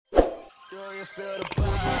Hi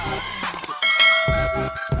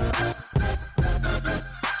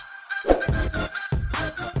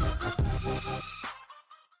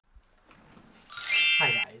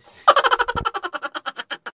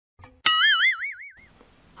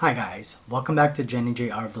guys, welcome back to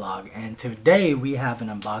JennyJaer vlog, and today we have an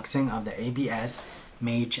unboxing of the ABS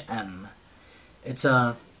Mage M. It's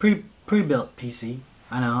a pre-built PC.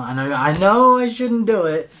 I know I shouldn't do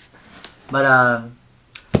it, but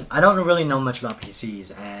I don't really know much about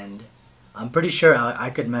PCs, and I'm pretty sure I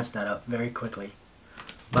could mess that up very quickly.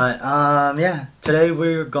 But yeah, today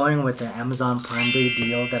we're going with the Amazon Prime Day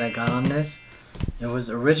deal that I got on this. It was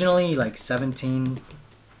originally like $17.50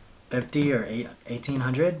 or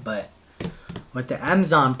 $1800, but with the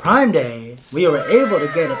Amazon Prime Day we were able to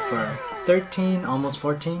get it for $13, almost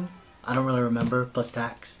 $14. I don't really remember, plus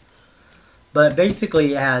tax. But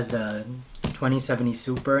basically it has the 2070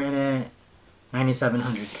 Super in it,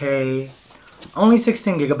 9700K, only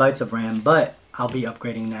 16 gigabytes of RAM, but I'll be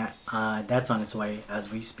upgrading that. That's on its way as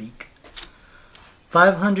we speak.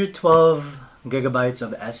 512 gigabytes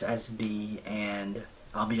of SSD, and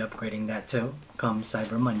I'll be upgrading that too come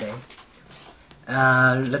Cyber Monday.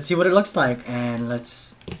 Let's see what it looks like, and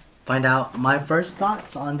let's find out my first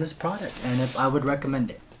thoughts on this product and if I would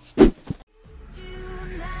recommend it.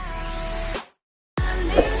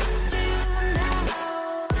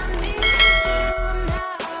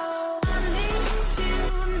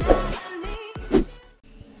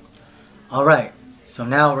 Alright, so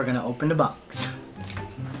now we're gonna open the box.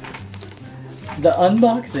 The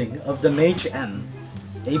unboxing of the Mage M,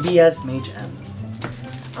 ABS Mage M.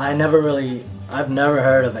 I've never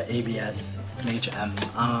heard of an ABS Mage M.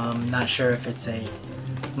 I'm not sure if it's a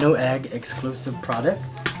Newegg exclusive product.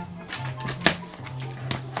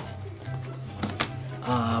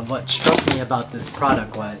 What struck me about this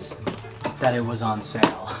product was that it was on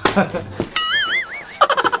sale.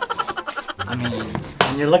 I mean,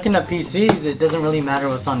 when you're looking at PCs, it doesn't really matter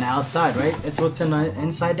what's on the outside, right? It's what's in the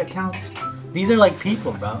inside that counts. These are like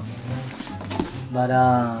people, bro. But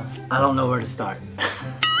I don't know where to start.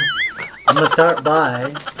 I'm gonna start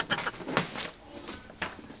by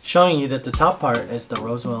showing you that the top part is the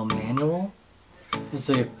Roswell manual. It's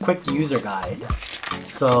a quick user guide.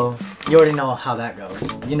 So you already know how that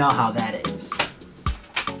goes. You know how that is.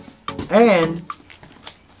 And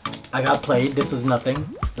I got played. This is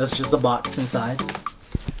nothing. That's just a box inside.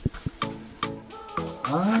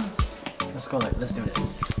 Let's do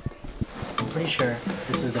this. I'm pretty sure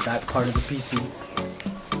this is the back part of the PC.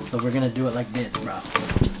 So we're gonna do it like this, bro.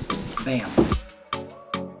 Bam.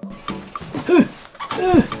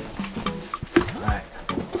 Alright.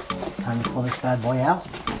 Time to pull this bad boy out.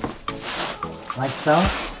 Like so.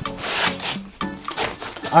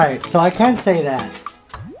 Alright, so I can say that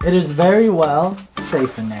it is very well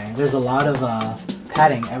safe in there. There's a lot of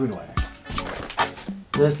padding everywhere.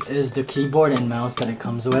 This is the keyboard and mouse that it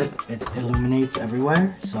comes with. It illuminates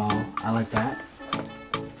everywhere, so I like that.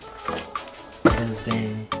 It is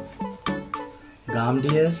the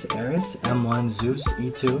Gamdius Eris M1 Zeus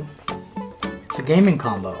E2. It's a gaming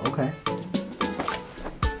combo, okay.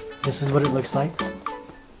 This is what it looks like.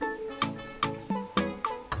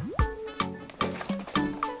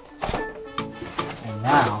 And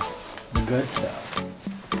now, the good stuff.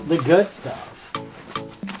 The good stuff.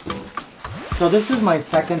 So this is my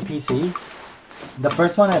second PC. The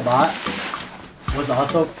first one I bought was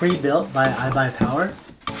also pre-built by iBuyPower.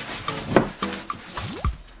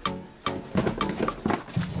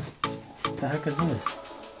 What the heck is this?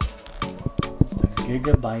 It's the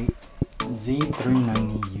Gigabyte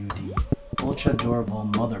Z390UD Ultra Durable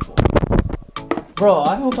Motherboard. Bro,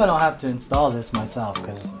 I hope I don't have to install this myself,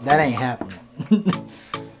 because that ain't happening.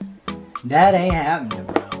 That ain't happening,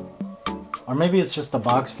 bro. Or maybe it's just a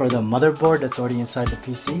box for the motherboard that's already inside the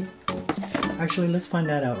PC. Actually, let's find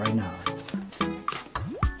that out right now.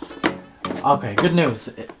 Okay, good news.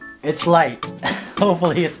 It's light.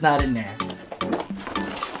 Hopefully it's not in there.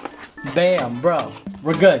 Bam, bro.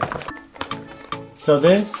 We're good. So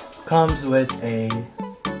this comes with a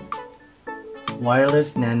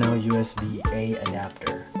wireless nano USB-A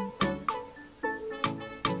adapter.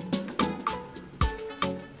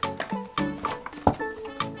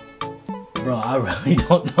 Bro, I really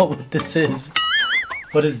don't know what this is.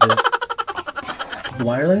 What is this?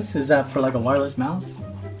 Wireless? Is that for like a wireless mouse?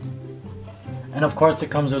 And of course it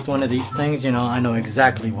comes with one of these things, you know, I know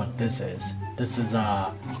exactly what this is. This is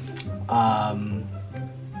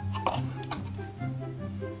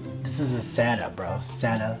this is a SATA, bro.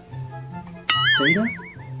 SATA?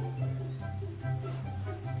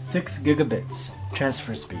 6 gigabits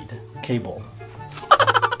transfer speed cable.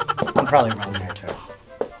 I'm probably wrong there too.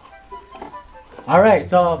 Alright,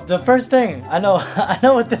 so the first thing, I know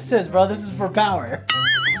what this is, bro. This is for power.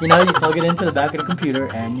 You know, you plug it into the back of the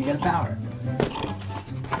computer and you get power.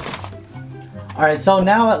 Alright, so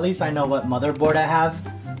now at least I know what motherboard I have.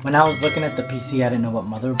 When I was looking at the PC, I didn't know what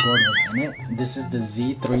motherboard was in it. This is the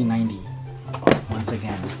Z390. Once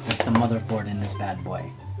again, that's the motherboard in this bad boy.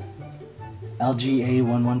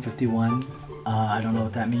 LGA1151. I don't know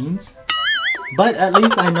what that means. But at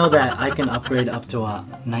least I know that I can upgrade up to a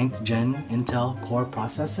 9th gen Intel Core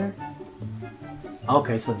processor.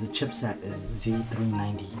 Okay, so the chipset is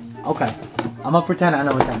Z390. Okay, I'm gonna pretend I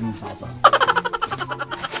know what that means also.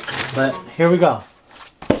 But here we go.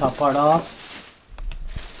 Top part off.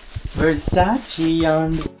 Versace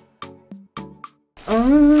on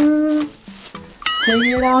the... take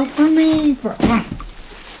it out for me.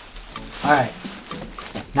 Alright,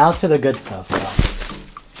 now to the good stuff, bro.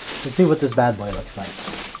 Let's see what this bad boy looks like.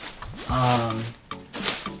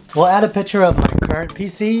 We'll add a picture of my current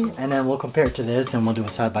PC and then we'll compare it to this and we'll do a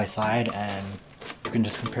side by side and you can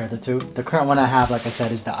just compare the two. The current one I have, like I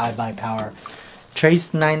said, is the iBuyPower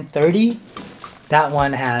Trace 930. That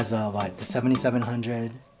one has what, the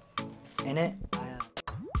 7700 in it.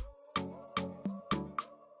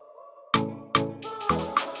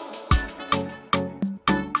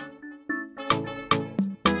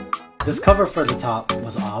 This cover for the top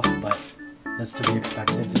was off, but that's to be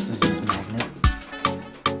expected. This is just magnet.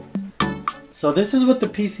 So this is what the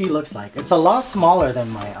PC looks like. It's a lot smaller than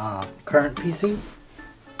my current PC.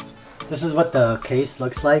 This is what the case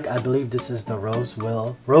looks like. I believe this is the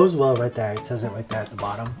Rosewell right there. It says it right there at the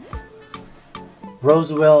bottom.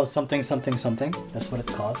 Rosewell something something something. That's what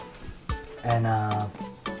it's called. And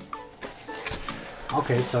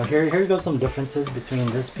okay, so here goes some differences between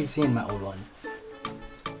this PC and my old one.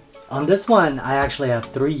 On this one, I actually have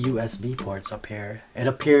 3 USB ports up here. It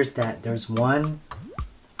appears that there's one,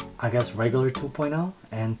 I guess, regular 2.0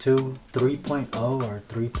 and two 3.0 or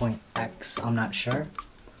 3.x, I'm not sure,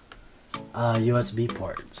 USB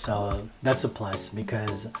port. So that's a plus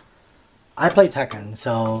because I play Tekken,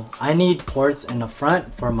 so I need ports in the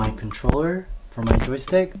front for my controller, for my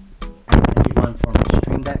joystick, and I need one for my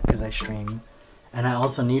stream deck because I stream, and I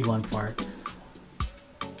also need one for,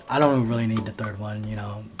 I don't really need the third one, you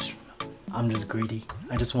know, I'm just greedy.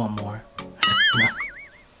 I just want more.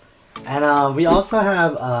 And we also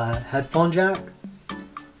have a headphone jack.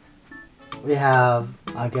 We have,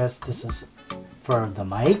 I guess this is for the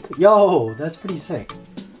mic. Yo, that's pretty sick.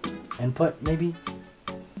 Input, maybe?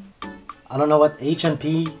 I don't know what H and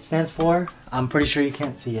P stands for. I'm pretty sure you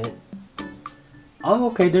can't see it. Oh,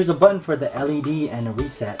 okay, there's a button for the LED and a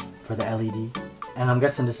reset for the LED. And I'm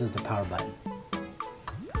guessing this is the power button.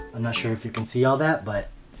 I'm not sure if you can see all that, but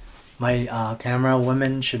my camera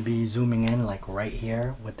woman should be zooming in like right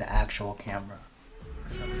here with the actual camera.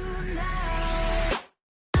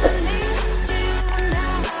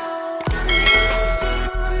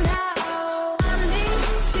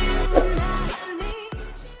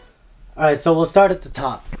 Alright, so we'll start at the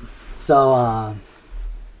top. So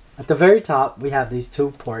at the very top we have these 2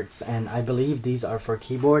 ports, and I believe these are for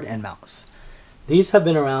keyboard and mouse. These have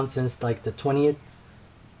been around since like the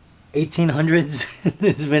 1800s.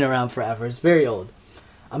 It's been around forever. It's very old.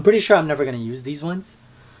 I'm pretty sure I'm never going to use these ones,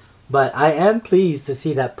 but I am pleased to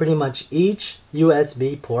see that pretty much each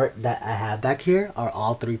USB port that I have back here are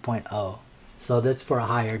all 3.0. So this for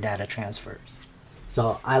higher data transfers.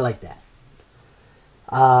 So I like that.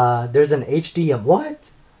 There's an HDMI.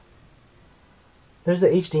 What? There's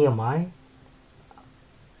an HDMI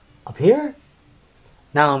up here?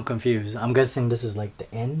 Now I'm confused. I'm guessing this is like the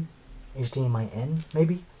N. HDMI N,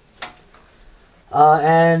 maybe?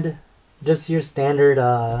 And just your standard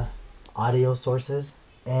audio sources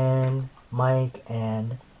and mic,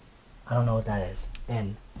 and I don't know what that is.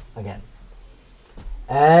 N again.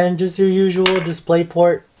 And just your usual display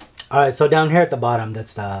port. Alright, so down here at the bottom,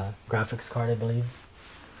 that's the graphics card, I believe.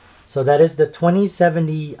 So that is the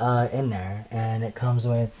 2070 in there, and it comes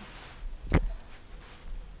with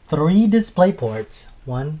 3 display ports.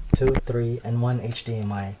 1, 2, 3, and 1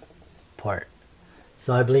 HDMI port.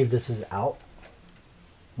 So I believe this is out.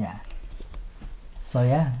 Yeah. So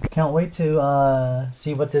yeah, can't wait to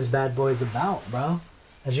see what this bad boy is about, bro.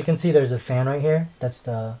 As you can see, there's a fan right here. That's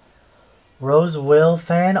the Rosewell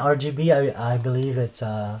fan RGB. I believe it's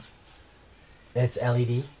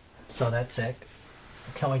LED. So that's sick.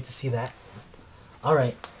 Can't wait to see that. All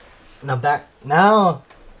right, now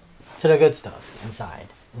to the good stuff inside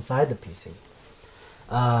the PC.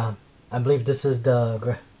 I believe this is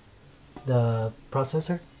the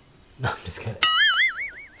processor. No, I'm just kidding.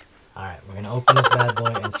 Alright, we're gonna open this bad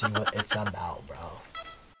boy and see what it's about, bro.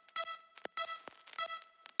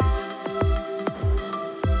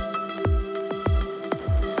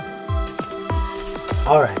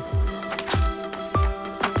 Alright.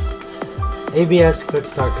 ABS quick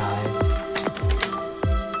start guide.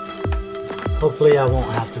 Hopefully I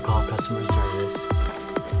won't have to call customer service.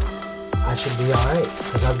 I should be alright,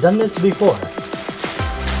 because I've done this before.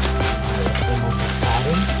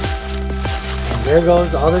 And there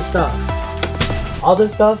goes all this stuff. All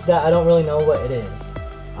this stuff that I don't really know what it is.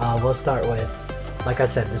 We'll start with, like I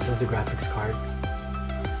said, this is the graphics card.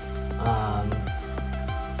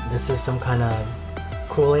 This is some kind of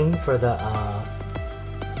cooling for the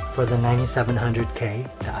 9700K,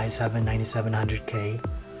 the i7 9700K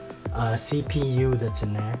CPU that's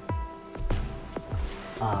in there.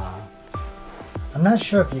 I'm not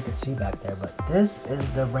sure if you can see back there, but this is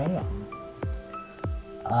the RAM.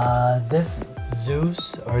 This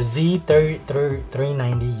Zeus or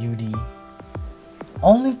Z390UD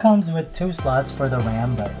only comes with 2 slots for the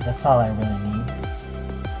RAM, but that's all I really need.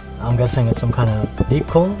 I'm guessing it's some kind of deep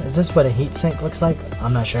cool. Is this what a heatsink looks like?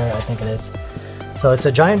 I'm not sure. I think it is. So it's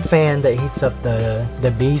a giant fan that heats up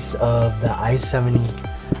the beast of the i7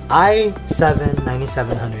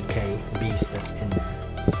 9700K beast that's in there.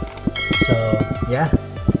 So yeah,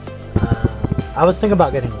 I was thinking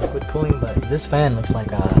about getting liquid cooling, but this fan looks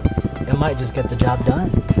like it might just get the job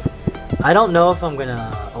done. I don't know if I'm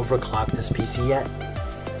gonna overclock this PC yet.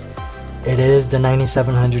 It is the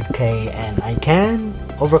 9700K, and I can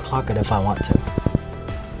overclock it if I want to.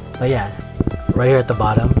 But yeah, right here at the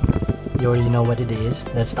bottom, you already know what it is.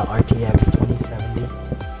 That's the RTX 2070.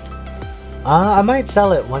 I might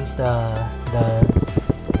sell it once the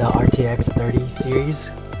RTX 30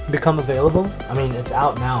 series become available. I mean, it's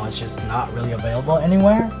out now, it's just not really available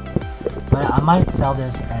anywhere. But I might sell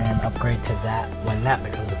this and upgrade to that when that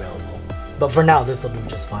becomes available. But for now, this will do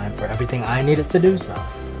just fine for everything I need it to do, so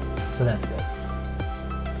that's good.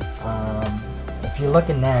 If you look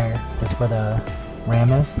in there, that's where the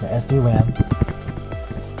RAM is, the SD RAM.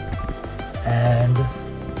 And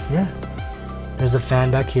yeah, there's a fan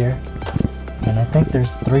back here. And I think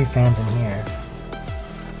there's 3 fans in here.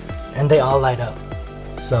 And they all light up.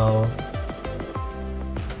 So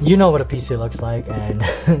you know what a PC looks like, and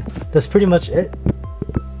that's pretty much it.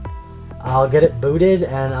 I'll get it booted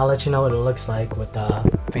and I'll let you know what it looks like with the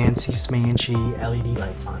fancy smancy LED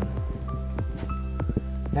lights on.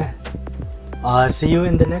 Yeah. See you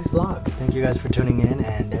in the next vlog. Thank you guys for tuning in,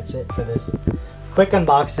 and that's it for this quick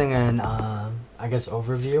unboxing and I guess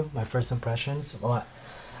overview, my first impressions. Well,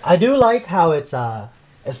 I do like how it's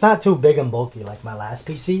not too big and bulky like my last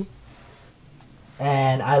PC.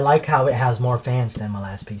 And I like how it has more fans than my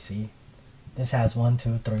last PC. This has 1,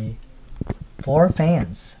 2, 3, 4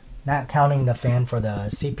 fans. Not counting the fan for the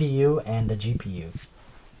CPU and the GPU.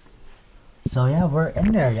 So yeah, we're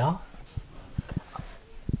in there, y'all.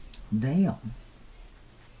 Damn.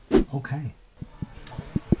 Okay.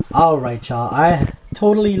 Alright, y'all. I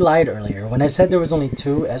totally lied earlier. When I said there was only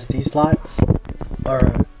 2 SD slots,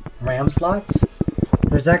 or RAM slots,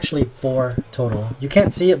 there's actually 4 total. You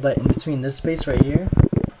can't see it, but in between this space right here,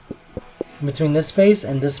 in between this space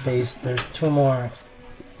and this space, there's 2 more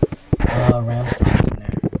RAM slots in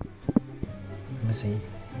there. Let me see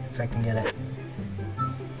if I can get it.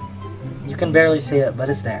 You can barely see it, but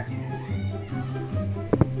it's there.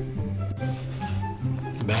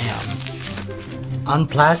 Bam.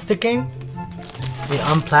 Unplasticking? See,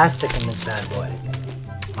 unplasticking this bad boy.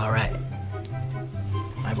 Alright.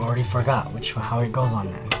 I've already forgot how it goes on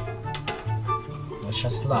there. Wish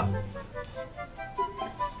us luck.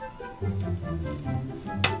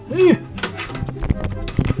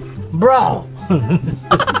 Bro!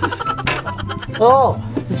 Oh,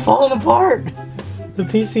 it's falling apart! The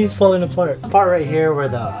PC's falling apart. Part right here where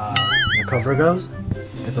the cover goes,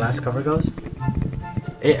 the glass cover goes,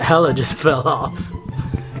 it hella just fell off.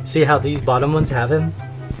 See how these bottom ones have him?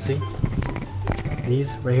 See?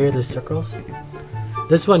 These right here, the circles?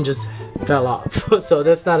 This one just fell off, so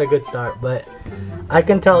that's not a good start, but I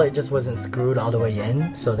can tell it just wasn't screwed all the way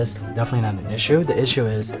in, so that's definitely not an issue. The issue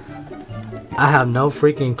is, I have no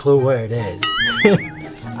freaking clue where it is.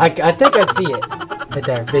 I think I see it. Right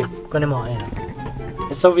there, big.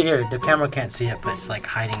 It's over here. The camera can't see it, but it's like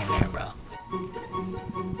hiding in there, bro.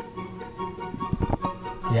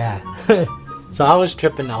 Yeah. So I was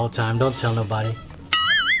tripping the whole time. Don't tell nobody.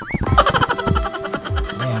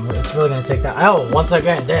 Man, it's really gonna take that. Oh, once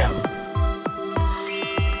again, damn.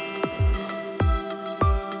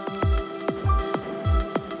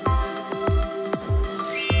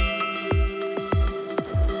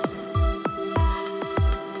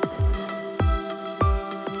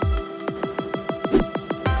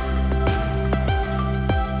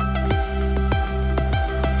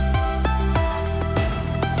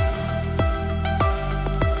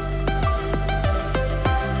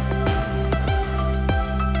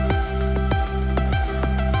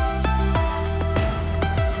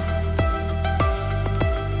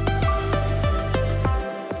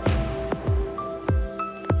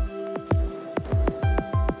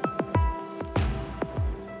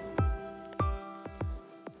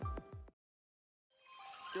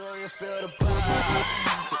 Do you feel the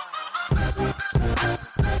vibe?